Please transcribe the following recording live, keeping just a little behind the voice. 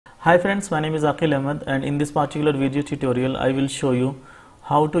Hi friends, my name is Aqil Ahmed, and in this particular video tutorial I will show you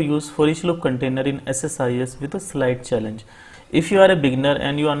how to use for each loop container in SSIS with a slide challenge. If you are a beginner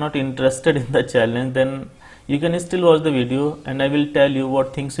and you are not interested in the challenge, then you can still watch the video and I will tell you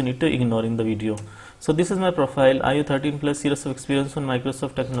what things you need to ignore in the video. So this is my profile. I have 13 plus years of experience on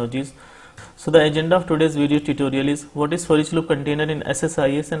Microsoft technologies. So the agenda of today's video tutorial is what is for each loop container in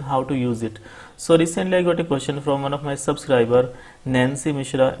SSIS and how to use it. So recently I got a question from one of my subscriber, Nancy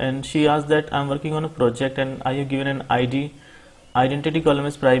Mishra, and she asked that I'm working on a project and I have given an identity column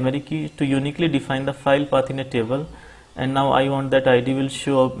as primary key to uniquely define the file path in a table, and now I want that ID will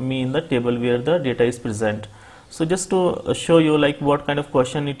show up me in the table where the data is present. So just to show you like what kind of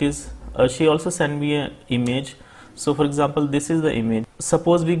question it is, she also sent me an image. So for example, this is the image.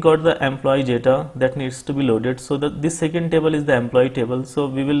 Suppose we got the employee data that needs to be loaded. So this second table is the employee table. So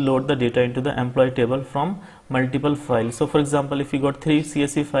we will load the data into the employee table from multiple files. So for example, if we got 3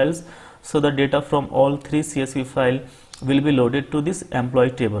 CSV files, so the data from all 3 CSV file will be loaded to this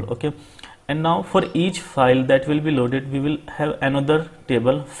employee table. Okay. And now for each file that will be loaded, we will have another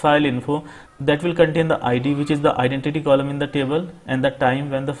table, file info, that will contain the ID, which is the identity column in the table, and the time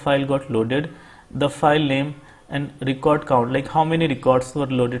when the file got loaded, the file name, and record count, like how many records were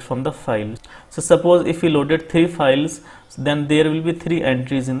loaded from the file. So suppose if we loaded 3 files, then there will be 3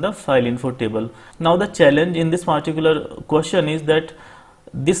 entries in the file info table. Now the challenge in this particular question is that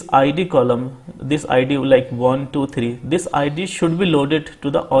this ID column, this ID like 1, 2, 3, this ID should be loaded to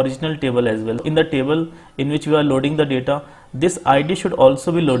the original table as well. In the table in which we are loading the data, this ID should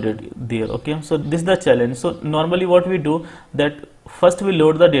also be loaded there. Okay, so this is the challenge. So normally what we do, that first we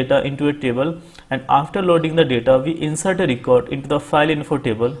load the data into a table, and after loading the data we insert a record into the file info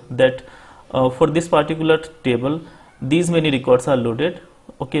table that for this particular table these many records are loaded.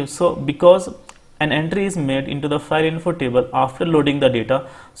 Okay, so because an entry is made into the file info table after loading the data,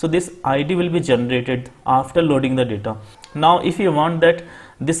 so this ID will be generated after loading the data. Now if you want that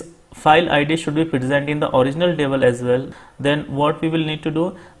this file ID should be present in the original table as well, then what we will need to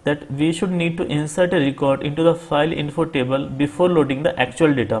do, that we should need to insert a record into the file info table before loading the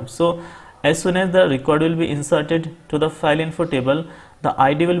actual data. So as soon as the record will be inserted to the file info table, the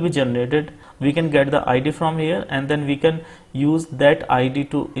ID will be generated. We can get the ID from here and then we can use that ID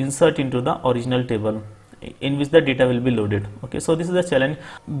to insert into the original table in which the data will be loaded. Okay, so this is the challenge,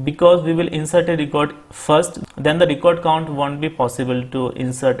 because we will insert a record first, then the record count won't be possible to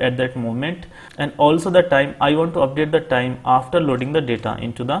insert at that moment, and also the time, I want to update the time after loading the data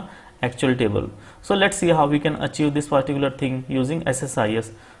into the actual table. So let's see how we can achieve this particular thing using SSIS.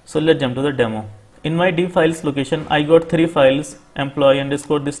 So let's jump to the demo. In my D files location, I got 3 files, employee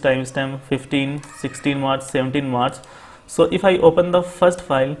underscore this timestamp 15, 16 March, 17 March. So if I open the first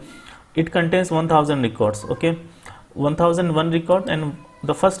file, it contains 1000 records. Okay, 1001 record, and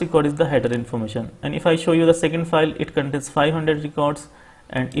the first record is the header information. And if I show you the second file, it contains 500 records,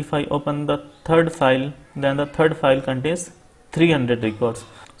 and if I open the third file, then the third file contains 300 records.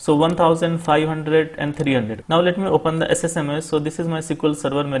 So 1500 and 300. Now let me open the SSMS. So this is my SQL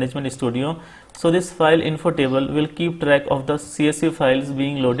Server Management Studio. So this file info table will keep track of the CSV files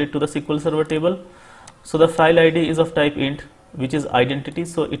being loaded to the SQL Server table. So the file ID is of type int, which is identity,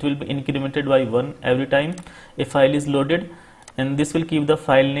 so it will be incremented by 1 every time a file is loaded, and this will keep the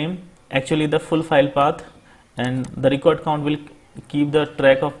file name, actually the full file path, and the record count will keep the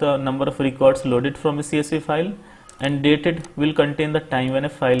track of the number of records loaded from a CSV file, and dated will contain the time when a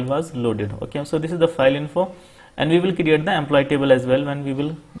file was loaded. Okay, so this is the file info, and we will create the employee table as well when we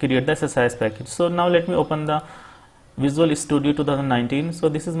will create the SSIS package. So now let me open the Visual Studio 2019. So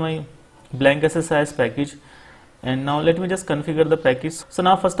this is my blank SSIS package, and now let me just configure the package. So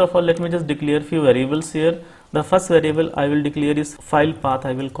now first of all, let me just declare few variables here. The first variable I will declare is file path,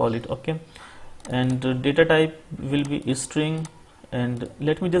 I will call it. Okay, and data type will be string, and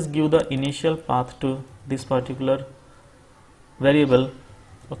let me just give the initial path to this particular variable.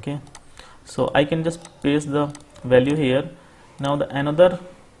 Okay, so I can just paste the value here. Now the another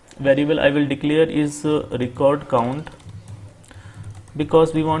variable I will declare is record count,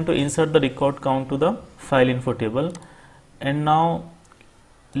 because we want to insert the record count to the file info table. And now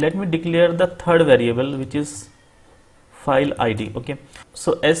let me declare the third variable, which is file ID. Okay,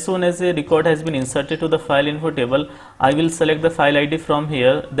 so as soon as a record has been inserted to the file info table, I will select the file ID from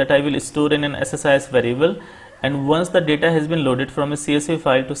here that I will store in an SSIS variable, and once the data has been loaded from a CSV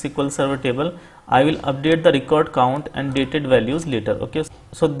file to SQL Server table, I will update the record count and dated values later. Okay,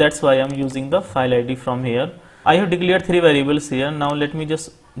 so that's why I'm using the file ID from here. I have declared 3 variables here. Now let me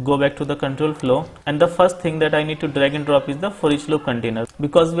just go back to the control flow, and the first thing that I need to drag and drop is the for each loop container,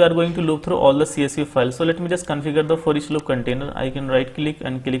 because we are going to loop through all the CSV files. So let me just configure the for each loop container. I can right click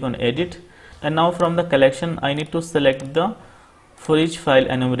and click on edit, and now from the collection I need to select the for each file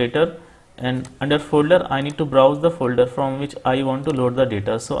enumerator, and under folder I need to browse the folder from which I want to load the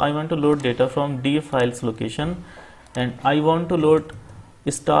data. So I want to load data from D files location, and I want to load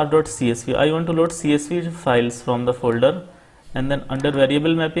star.csv. I want to load CSV files from the folder, and then under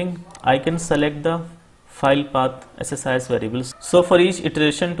variable mapping I can select the file path SSIS variables. So for each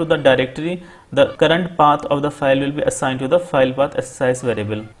iteration to the directory, the current path of the file will be assigned to the file path SSIS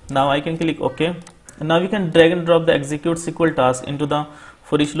variable. Now I can click OK, and now we can drag and drop the execute SQL task into the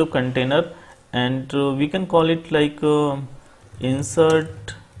for each loop container, and we can call it like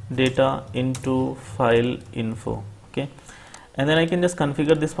insert data into file info. Okay, and then I can just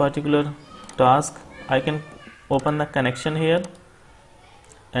configure this particular task. I can open the connection here,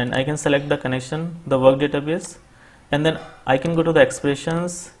 and I can select the connection, the work database, and then I can go to the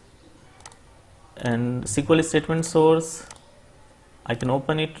expressions and SQL statement source. I can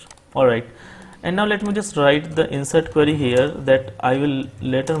open it. Alright, and now let me just write the insert query here that I will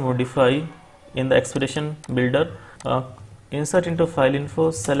later modify in the expression builder. Insert into file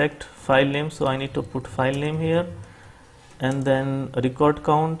info, select file name, so I need to put file name here, and then record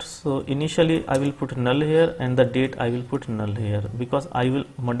count. So initially I will put null here, and the date I will put null here because I will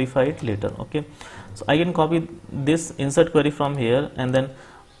modify it later. Okay, so I can copy this insert query from here, and then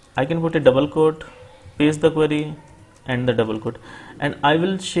I can put a double quote, paste the query and the double quote, and I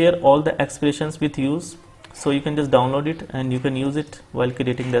will share all the expressions with you, so you can just download it and you can use it while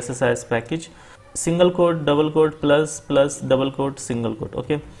creating the SSIS package. Single quote, double quote, plus double quote, single quote.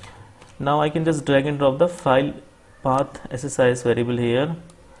 Okay, now I can just drag and drop the file path SSIS variable here.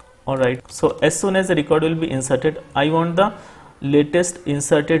 Alright, so as soon as the record will be inserted, I want the latest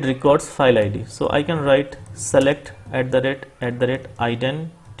inserted records file ID, so I can write select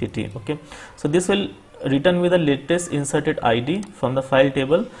 @identity. Okay, so this will return with the latest inserted ID from the file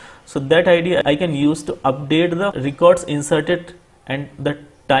table, so that ID I can use to update the records inserted and the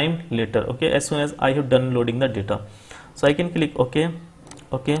time later. Okay, as soon as I have done loading the data, so I can click OK.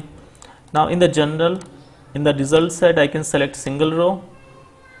 Okay, now in the general, in the result set, I can select single row,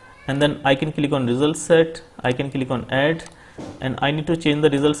 and then I can click on result set. I can click on add, and I need to change the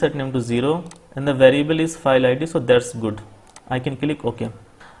result set name to 0, and the variable is file ID, so that's good. I can click OK.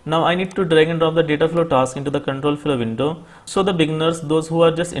 Now I need to drag and drop the data flow task into the control flow window. So the beginners, those who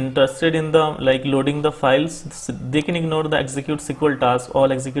are just interested in the loading the files, they can ignore the execute SQL task,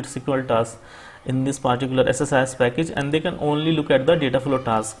 all execute SQL tasks in this particular SSIS package, and they can only look at the data flow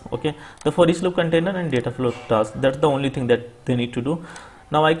task. Okay, the for each loop container and data flow task, that's the only thing that they need to do.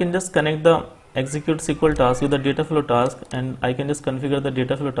 Now I can just connect the execute SQL task with the data flow task, and I can just configure the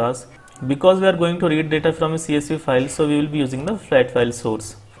data flow task. Because we are going to read data from a CSV file, so we will be using the flat file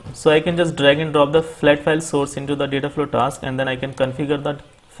source. So I can just drag and drop the flat file source into the data flow task, and then I can configure that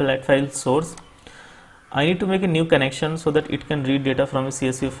flat file source. I need to make a new connection so that it can read data from a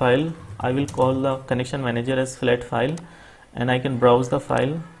CSV file. I will call the connection manager as flat file, and I can browse the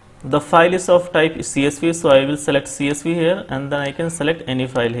file. The file is of type CSV, so I will select CSV here, and then I can select any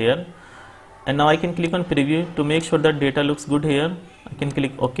file here, and now I can click on preview to make sure that data looks good here. I can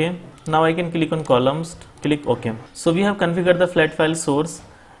click OK. Now I can click on columns, click OK. So we have configured the flat file source,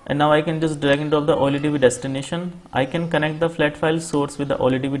 and now I can just drag and drop the Oledb destination. I can connect the flat file source with the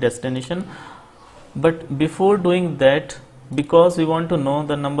Oledb destination, but before doing that, because we want to know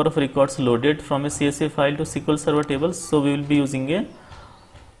the number of records loaded from a CSV file to SQL Server tables, so we will be using a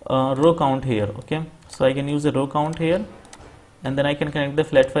row count here. Okay, so I can use a row count here, and then I can connect the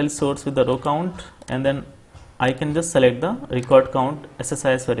flat file source with the row count, and then I can just select the record count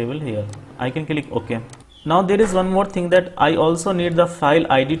SSIS variable here. I can click OK. Now there is one more thing, that I also need the file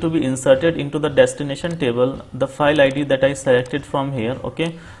ID to be inserted into the destination table, the file ID that I selected from here.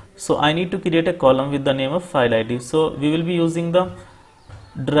 Okay, so I need to create a column with the name of file ID. So we will be using the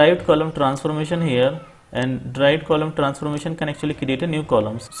derived column transformation here, and derived column transformation can actually create a new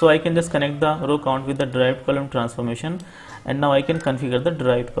column. So I can just connect the row count with the derived column transformation, and now I can configure the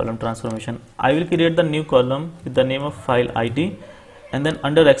derived column transformation. I will create the new column with the name of file ID, and then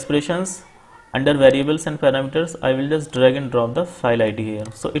under expressions, under variables and parameters, I will just drag and drop the file ID here.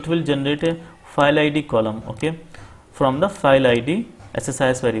 So it will generate a file ID column, okay, from the file ID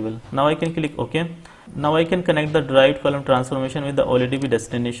SSIS variable. Now I can click OK. Now I can connect the derived column transformation with the Oledb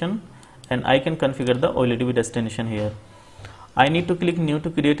destination, and I can configure the Oledb destination here. I need to click new to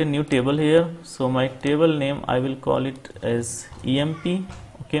create a new table here. So my table name, I will call it as EMP.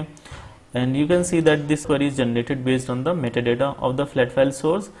 Okay, and you can see that this query is generated based on the metadata of the flat file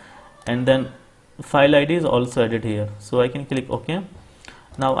source, and then file ID is also added here. So I can click OK.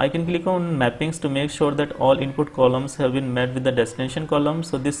 Now I can click on mappings to make sure that all input columns have been met with the destination column.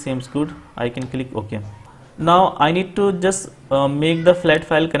 So this seems good. I can click OK. Now I need to just make the flat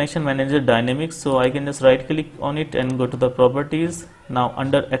file connection manager dynamic, so I can just right click on it and go to the properties. Now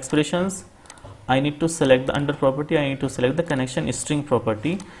under expressions, I need to select the under property, I need to select the connection string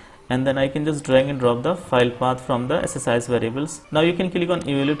property, and then I can just drag and drop the file path from the SSIS variables. Now you can click on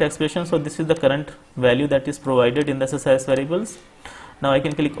evaluate expression. So this is the current value that is provided in the SSIS variables. Now I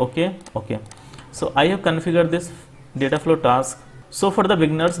can click OK. OK. So I have configured this data flow task. So for the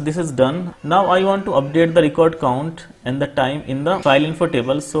beginners, this is done. Now I want to update the record count and the time in the file info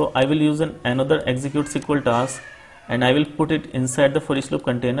table. So I will use another execute SQL task, and I will put it inside the for each loop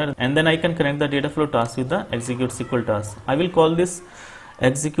container, and then I can connect the data flow task with the execute SQL task. I will call this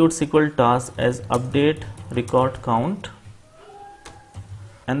execute SQL task as update record count,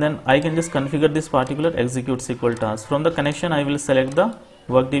 and then I can just configure this particular execute SQL task. From the connection, I will select the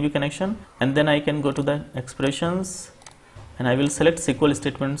workdb connection, and then I can go to the expressions, and I will select SQL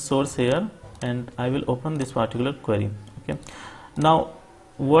statement source here, and I will open this particular query. Okay. Now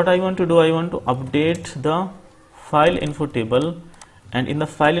what I want to do, I want to update the file info table, and in the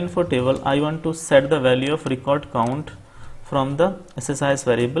file info table I want to set the value of record count from the SSIS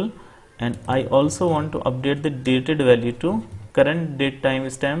variable, and I also want to update the dated value to current date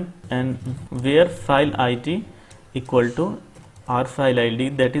timestamp, and where file ID equal to our file ID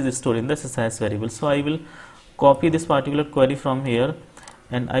that is stored in the SSIS variable. So I will copy this particular query from here,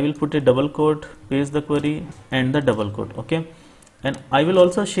 and I will put a double quote, paste the query and the double quote. Okay, and I will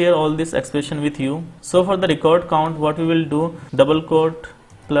also share all this expression with you. So for the record count, what we will do, double quote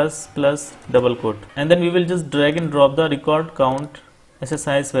plus plus double quote, and then we will just drag and drop the record count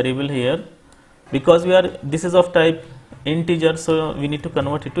SSIS variable here, because this is of type integer, so we need to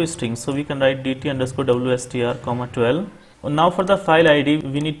convert it to string. So we can write dt_wstr, 12. Now for the file ID,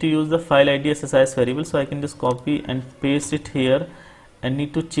 we need to use the file ID SSIS variable, so I can just copy and paste it here, and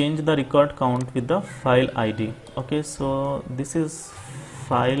need to change the record count with the file ID. Okay, so this is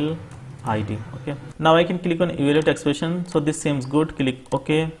file ID. Okay, now I can click on evaluate expression. So this seems good. Click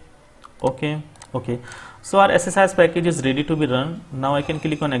OK, OK, OK. So our SSIS package is ready to be run. Now I can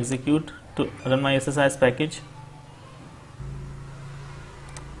click on execute to run my SSIS package.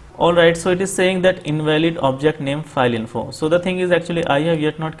 Alright, so it is saying that invalid object name file info. So the thing is, actually I have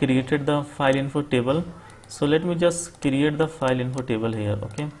yet not created the file info table. So let me just create the file info table here.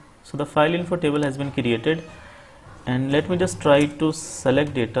 Okay, so the file info table has been created, and let me just try to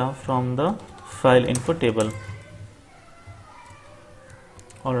select data from the file info table.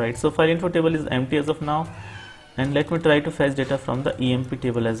 Alright, so file info table is empty as of now, and let me try to fetch data from the EMP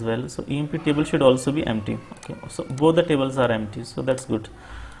table as well. So EMP table should also be empty. Okay, so both the tables are empty, so that's good.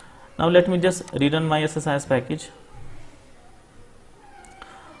 Now let me just rerun my SSIS package.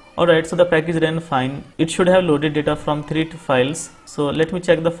 Alright, so the package ran fine. It should have loaded data from 3 files. So let me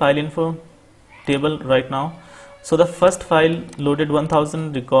check the file info table right now. So the first file loaded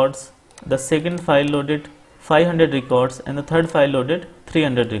 1000 records, the second file loaded 500 records, and the third file loaded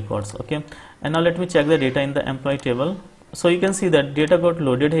 300 records. Okay, and now let me check the data in the employee table. So you can see that data got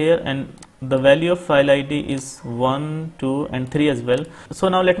loaded here, and the value of file ID is 1, 2 and 3 as well. So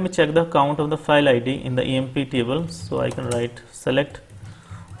now let me check the count of the file ID in the EMP table. So I can write select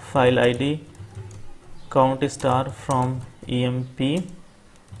file ID count star from EMP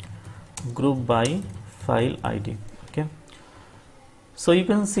group by file ID. Okay, so you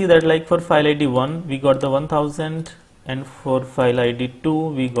can see that like for file ID 1 we got the 1000, and for file ID 2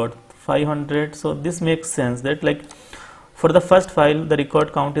 we got 500. So this makes sense that like for the first file the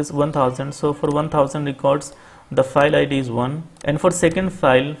record count is 1000, so for 1000 records the file ID is 1, and for second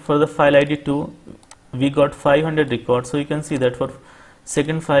file, for the file ID 2 we got 500 records. So you can see that for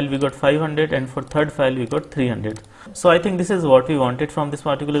second file we got 500, and for third file we got 300. So I think this is what we wanted from this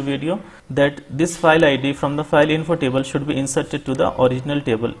particular video, that this file ID from the file info table should be inserted to the original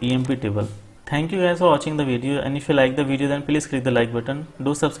table, EMP table. Thank you guys for watching the video, and if you like the video then please click the like button,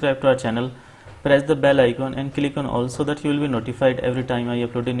 do subscribe to our channel, press the bell icon and click on all so that you will be notified every time I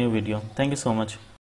upload a new video. Thank you so much.